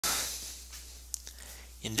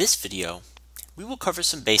In this video, we will cover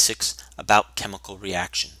some basics about chemical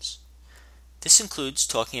reactions. This includes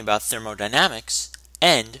talking about thermodynamics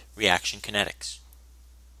and reaction kinetics.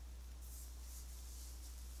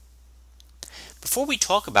 Before we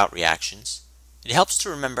talk about reactions, it helps to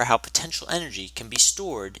remember how potential energy can be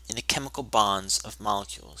stored in the chemical bonds of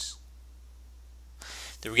molecules.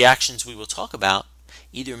 The reactions we will talk about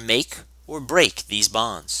either make or break these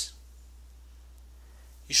bonds.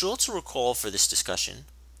 You should also recall for this discussion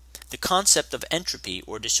the concept of entropy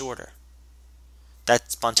or disorder, that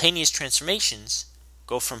spontaneous transformations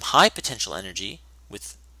go from high potential energy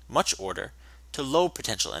with much order to low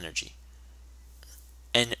potential energy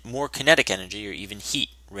and more kinetic energy or even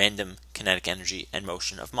heat, random kinetic energy and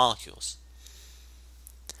motion of molecules.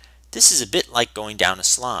 This is a bit like going down a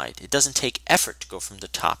slide. It doesn't take effort to go from the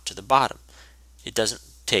top to the bottom. It doesn't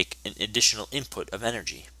take an additional input of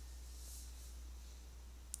energy.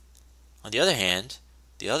 On the other hand,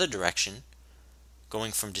 the other direction,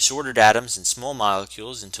 going from disordered atoms and small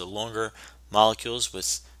molecules into longer molecules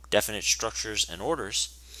with definite structures and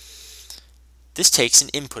orders, this takes an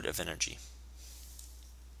input of energy.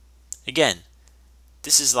 Again,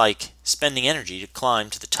 this is like spending energy to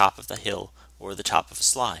climb to the top of the hill or the top of a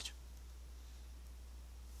slide.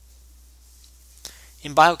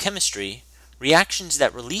 In biochemistry, reactions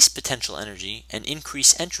that release potential energy and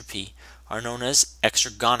increase entropy are known as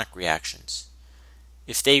exergonic reactions.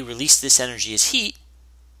 If they release this energy as heat,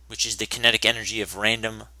 which is the kinetic energy of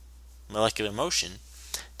random molecular motion,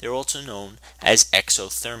 they're also known as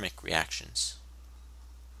exothermic reactions.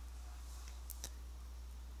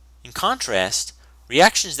 In contrast,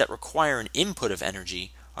 reactions that require an input of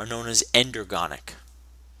energy are known as endergonic.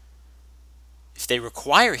 If they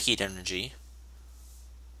require heat energy,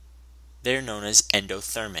 they're known as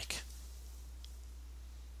endothermic.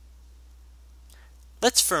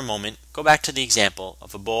 Let's for a moment go back to the example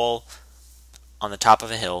of a ball on the top of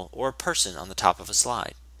a hill or a person on the top of a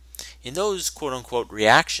slide. In those quote-unquote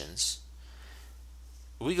reactions,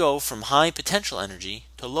 we go from high potential energy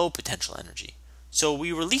to low potential energy. So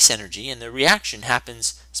we release energy and the reaction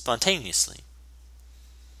happens spontaneously.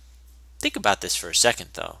 Think about this for a second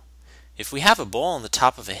though. If we have a ball on the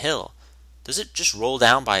top of a hill, does it just roll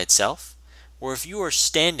down by itself? Or if you are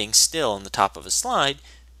standing still on the top of a slide,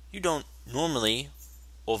 you don't normally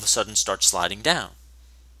all of a sudden start sliding down.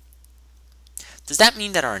 Does that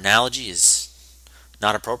mean that our analogy is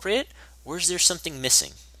not appropriate, or is there something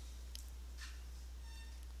missing?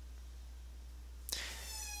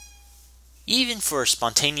 Even for a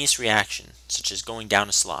spontaneous reaction, such as going down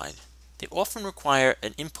a slide, they often require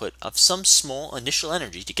an input of some small initial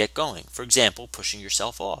energy to get going. For example, pushing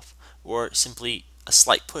yourself off, or simply a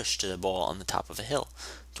slight push to the ball on the top of a hill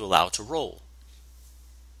to allow it to roll.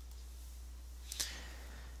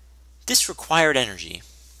 This required energy,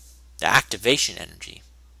 the activation energy,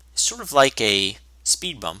 is sort of like a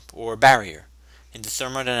speed bump or a barrier in the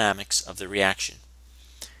thermodynamics of the reaction.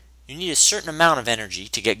 You need a certain amount of energy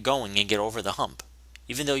to get going and get over the hump,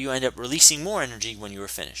 even though you end up releasing more energy when you are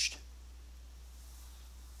finished.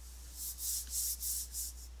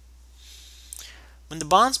 When the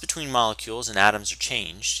bonds between molecules and atoms are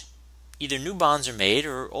changed, either new bonds are made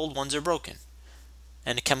or old ones are broken,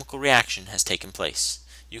 and a chemical reaction has taken place.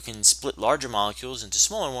 You can split larger molecules into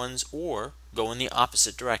smaller ones or go in the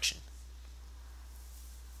opposite direction.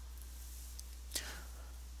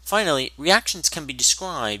 Finally, reactions can be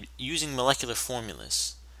described using molecular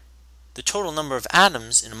formulas. The total number of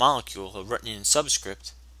atoms in a molecule are written in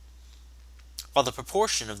subscript, while the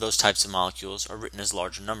proportion of those types of molecules are written as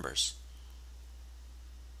larger numbers.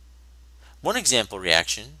 One example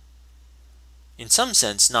reaction, in some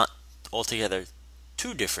sense not altogether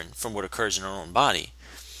too different from what occurs in our own body,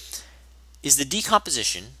 is the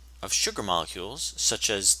decomposition of sugar molecules, such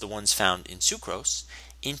as the ones found in sucrose,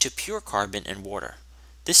 into pure carbon and water.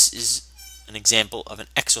 This is an example of an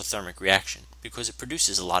exothermic reaction because it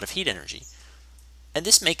produces a lot of heat energy. And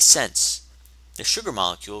this makes sense. The sugar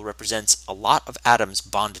molecule represents a lot of atoms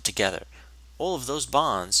bonded together. All of those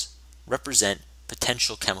bonds represent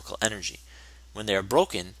potential chemical energy. When they are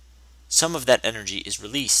broken, some of that energy is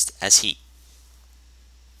released as heat.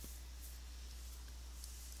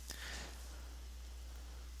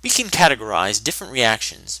 We can categorize different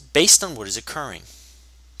reactions based on what is occurring.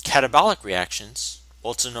 Catabolic reactions,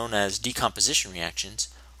 also known as decomposition reactions,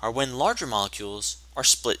 are when larger molecules are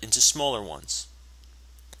split into smaller ones.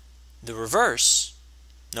 The reverse,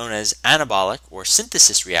 known as anabolic or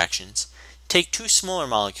synthesis reactions, take two smaller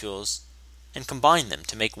molecules and combine them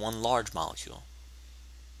to make one large molecule.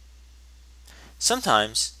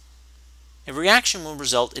 Sometimes A reaction will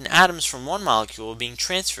result in atoms from one molecule being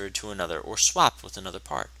transferred to another or swapped with another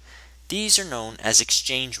part. These are known as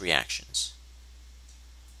exchange reactions.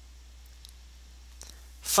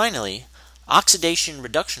 Finally,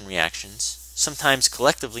 oxidation-reduction reactions, sometimes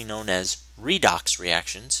collectively known as redox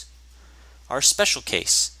reactions, are a special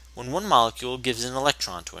case when one molecule gives an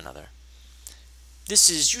electron to another. This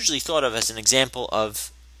is usually thought of as an example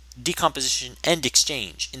of decomposition and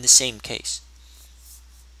exchange in the same case.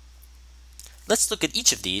 Let's look at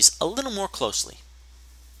each of these a little more closely.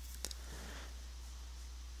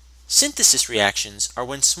 Synthesis reactions are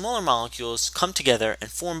when smaller molecules come together and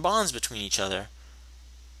form bonds between each other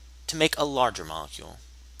to make a larger molecule.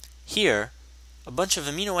 Here, a bunch of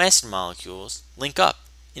amino acid molecules link up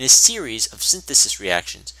in a series of synthesis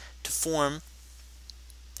reactions to form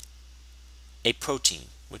a protein,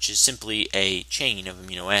 which is simply a chain of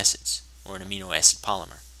amino acids, or an amino acid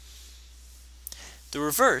polymer. The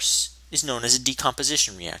reverse is known as a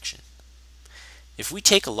decomposition reaction. If we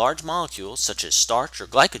take a large molecule, such as starch or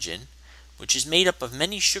glycogen, which is made up of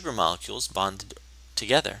many sugar molecules bonded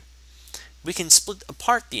together, we can split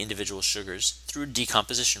apart the individual sugars through a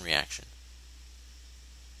decomposition reaction.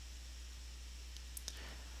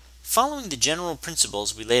 Following the general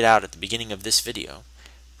principles we laid out at the beginning of this video,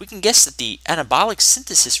 we can guess that the anabolic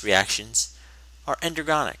synthesis reactions are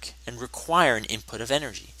endergonic and require an input of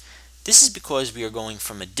energy. This is because we are going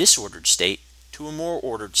from a disordered state to a more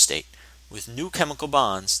ordered state with new chemical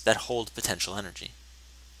bonds that hold potential energy.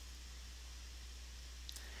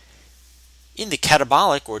 In the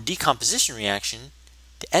catabolic or decomposition reaction,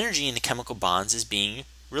 the energy in the chemical bonds is being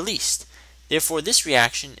released. Therefore, this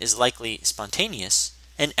reaction is likely spontaneous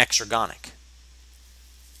and exergonic.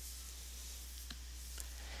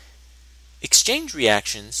 Exchange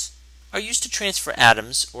reactions are used to transfer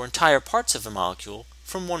atoms or entire parts of a molecule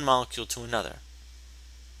from one molecule to another.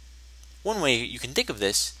 One way you can think of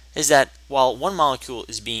this is that while one molecule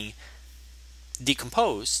is being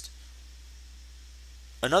decomposed,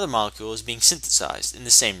 another molecule is being synthesized in the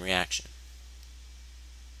same reaction.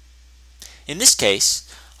 In this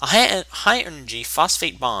case, a high-energy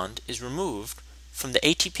phosphate bond is removed from the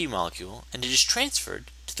ATP molecule and it is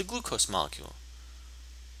transferred to the glucose molecule.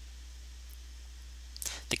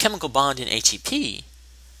 The chemical bond in ATP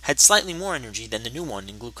had slightly more energy than the new one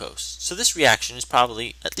in glucose, so this reaction is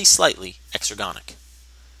probably at least slightly exergonic.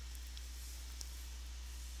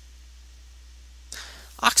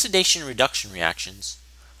 Oxidation-reduction reactions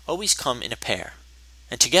always come in a pair,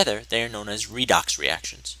 and together they are known as redox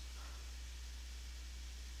reactions.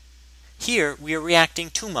 Here we are reacting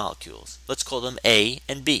two molecules. Let's call them A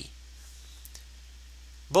and B.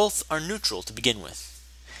 Both are neutral to begin with.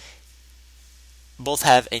 Both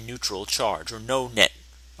have a neutral charge, or no net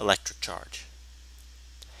electric charge.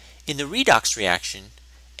 In the redox reaction,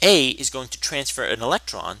 A is going to transfer an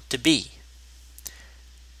electron to B.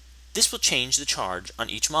 This will change the charge on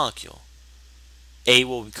each molecule. A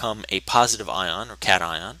will become a positive ion, or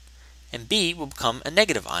cation, and B will become a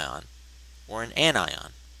negative ion, or an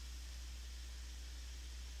anion.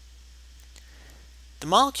 The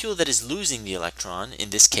molecule that is losing the electron, in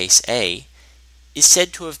this case A, is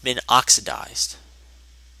said to have been oxidized.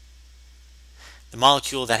 The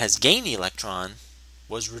molecule that has gained the electron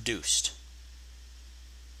was reduced.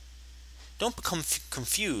 Don't become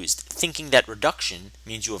confused thinking that reduction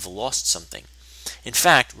means you have lost something. In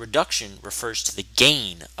fact, reduction refers to the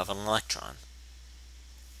gain of an electron.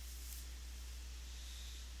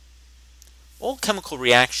 All chemical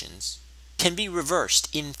reactions can be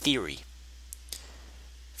reversed in theory.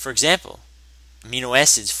 For example, amino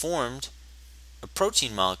acids formed a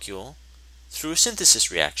protein molecule through a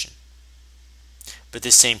synthesis reaction. But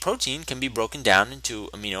this same protein can be broken down into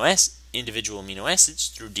individual amino acids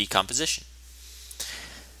through decomposition.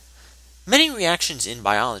 Many reactions in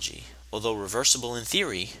biology, although reversible in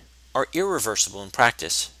theory, are irreversible in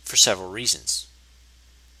practice for several reasons.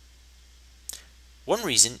 One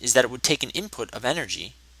reason is that it would take an input of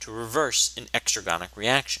energy to reverse an exergonic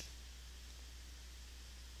reaction.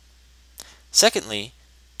 Secondly,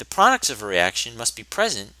 the products of a reaction must be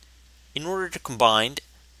present in order to combine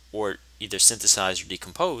or either synthesize or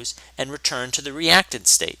decompose and return to the reactant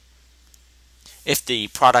state. If the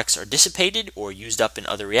products are dissipated or used up in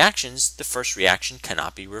other reactions, the first reaction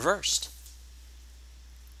cannot be reversed.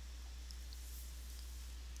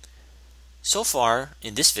 So far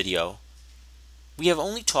in this video, we have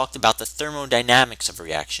only talked about the thermodynamics of a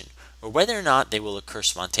reaction, or whether or not they will occur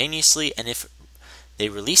spontaneously and if they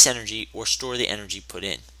release energy or store the energy put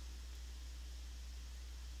in.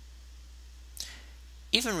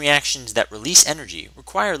 Even reactions that release energy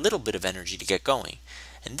require a little bit of energy to get going,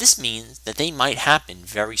 and this means that they might happen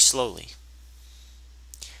very slowly.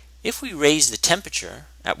 If we raise the temperature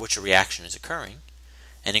at which a reaction is occurring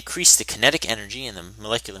and increase the kinetic energy and the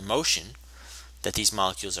molecular motion that these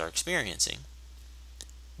molecules are experiencing,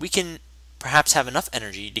 we can perhaps have enough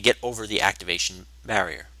energy to get over the activation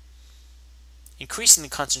barrier. Increasing the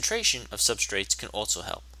concentration of substrates can also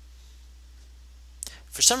help.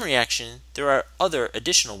 For some reactions, there are other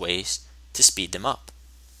additional ways to speed them up.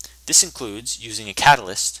 This includes using a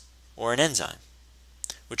catalyst or an enzyme,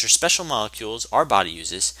 which are special molecules our body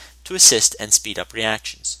uses to assist and speed up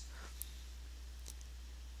reactions.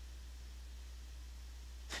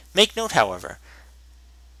 Make note, however,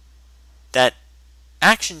 that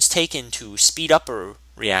actions taken to speed up a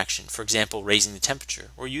reaction, for example raising the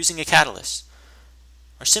temperature or using a catalyst,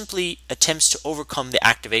 are simply attempts to overcome the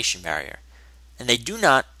activation barrier, and they do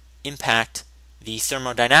not impact the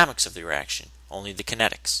thermodynamics of the reaction, only the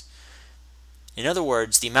kinetics. In other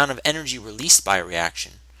words, the amount of energy released by a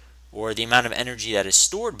reaction, or the amount of energy that is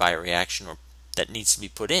stored by a reaction or that needs to be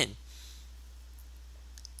put in,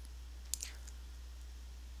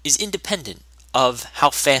 is independent of how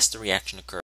fast the reaction occurs.